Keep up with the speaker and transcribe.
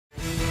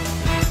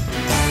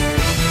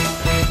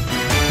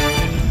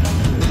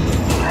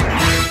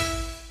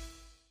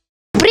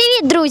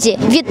друзі!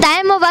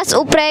 Вітаємо вас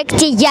у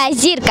проєкті «Я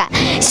зірка».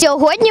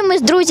 Сьогодні ми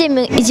з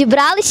друзями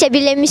зібралися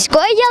біля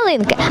міської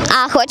ялинки.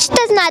 А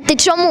хочете знати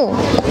чому?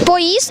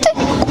 Поїсти?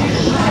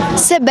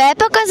 Себе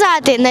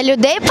показати, на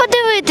людей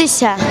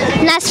подивитися.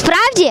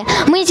 Насправді,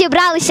 ми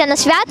зібралися на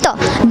свято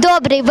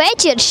 «Добрий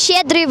вечір,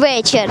 щедрий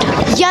вечір».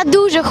 Я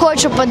дуже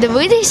хочу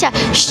подивитися,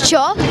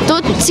 що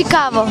тут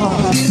цікавого.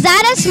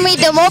 Зараз ми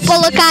йдемо по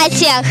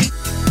локаціях.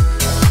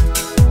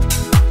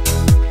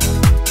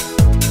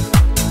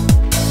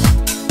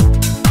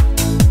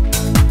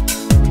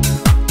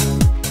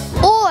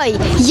 Ой,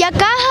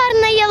 яка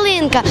гарна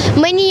ялинка!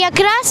 Мені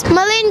якраз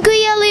маленьку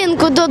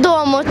ялинку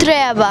додому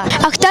треба.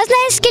 А хто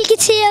знає, скільки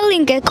ці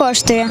ялинки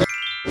коштує?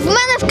 В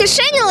мене в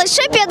кишені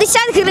лише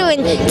 50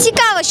 гривень.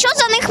 Цікаво, що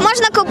за них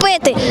можна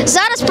купити?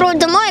 Зараз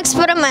проведемо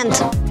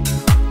експеримент.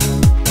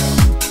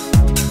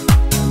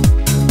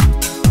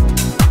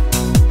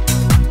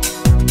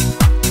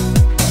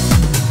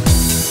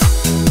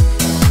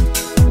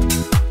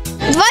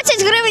 $20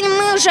 гривень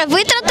ми вже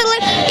витратили,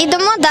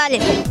 ідемо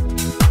далі.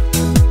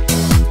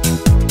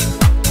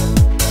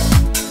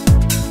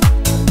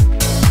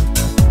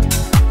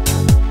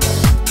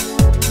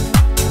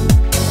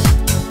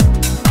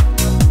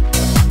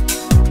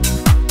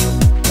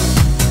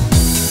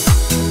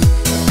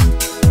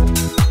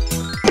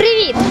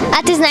 Привіт!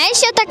 А ти знаєш,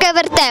 що таке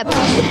вертеп?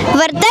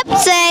 Вертеп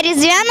 – це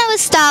різдвяна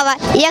вистава,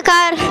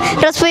 яка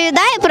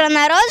розповідає про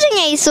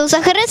народження Ісуса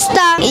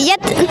Христа. Я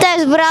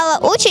теж брала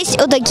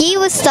участь у такій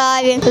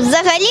виставі.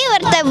 Взагалі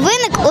вертеп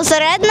виник у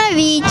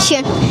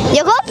середньовіччі.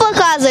 Його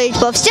показують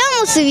по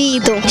всьому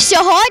світу.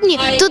 Сьогодні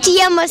тут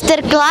є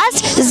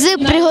майстер-клас з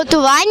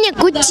приготування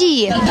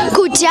куті.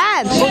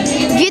 Куття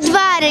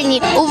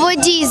відварені у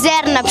воді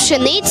зерна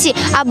пшениці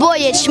або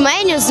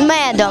ячменю з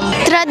медом.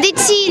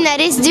 Традиційна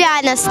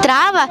різдвяна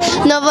страва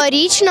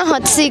новорічного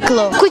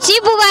циклу.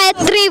 Куті буває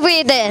 3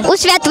 види. У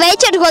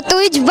святвечір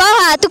готують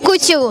багату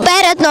кутю.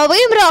 Перед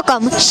Новим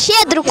роком –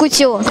 щедру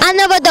кутю. А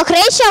на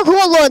водохрещах –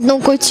 голодну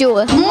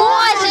кутю.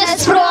 Може,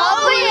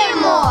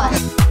 спробуємо?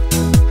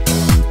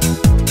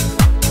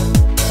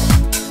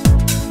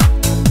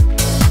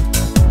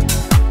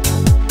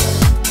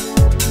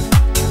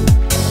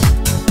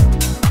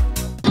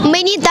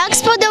 Мені так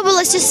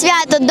сподобалося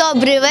свято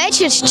 «Добрий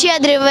вечір,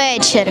 щедрий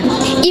вечір».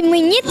 І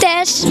мені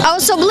теж. А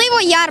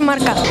особливо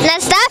ярмарка.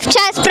 Настав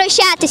час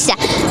прощатися.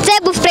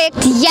 Це був проєкт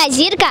 «Я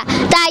зірка»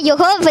 та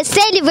його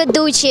веселі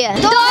ведучі.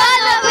 До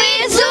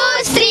нових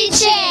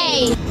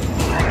зустрічей!